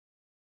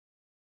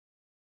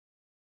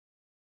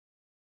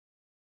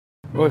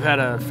We've had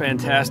a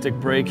fantastic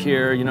break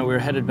here. You know, we were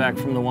headed back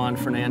from the Juan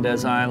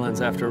Fernández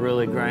Islands after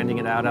really grinding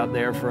it out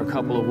there for a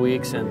couple of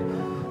weeks,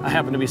 and I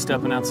happened to be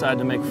stepping outside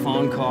to make a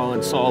phone call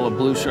and saw a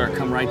blue shark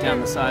come right down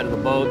the side of the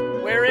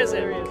boat. Where is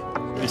it?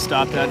 We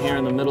stopped out here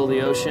in the middle of the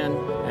ocean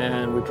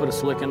and we put a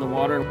slick in the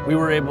water. We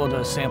were able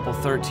to sample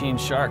 13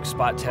 sharks,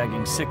 spot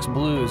tagging 6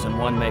 blues and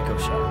 1 Mako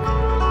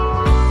shark.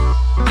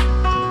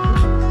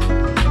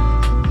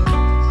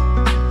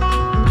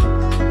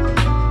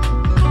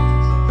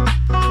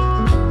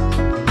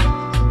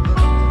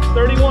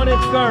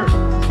 31-inch girth.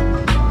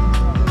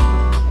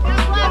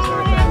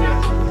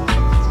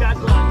 Scott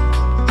Glenn.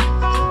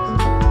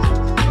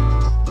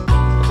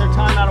 What's their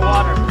time out of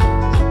water?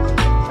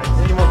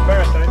 Any more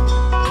ferret, eh?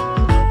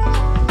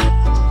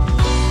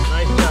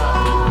 Nice job.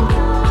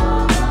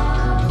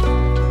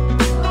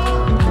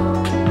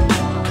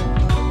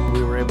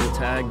 We were able to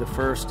tag the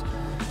first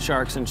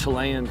sharks in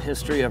Chilean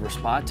history ever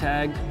spot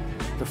tagged,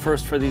 the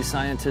first for these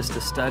scientists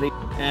to study,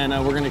 and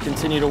we're going to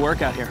continue to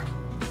work out here.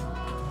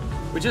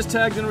 We just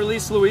tagged and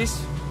released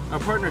Luis. Our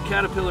partner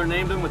Caterpillar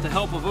named him with the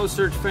help of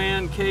O-Search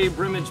fan Kay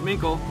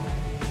Brimage-Minkle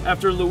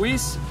after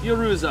Luis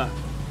Yoruza,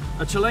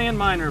 a Chilean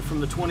miner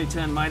from the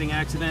 2010 mining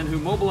accident who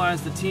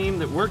mobilized the team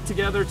that worked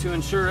together to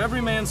ensure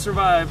every man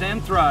survived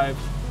and thrived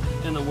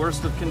in the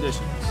worst of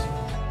conditions.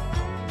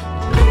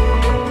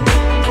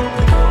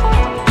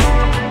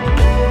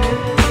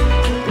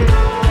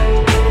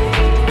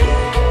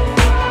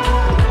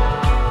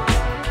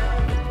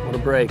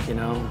 Break, you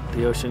know.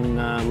 The ocean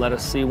let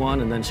us see one,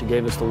 and then she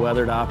gave us the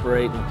weather to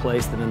operate in a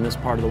place that in this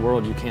part of the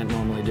world you can't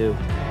normally do.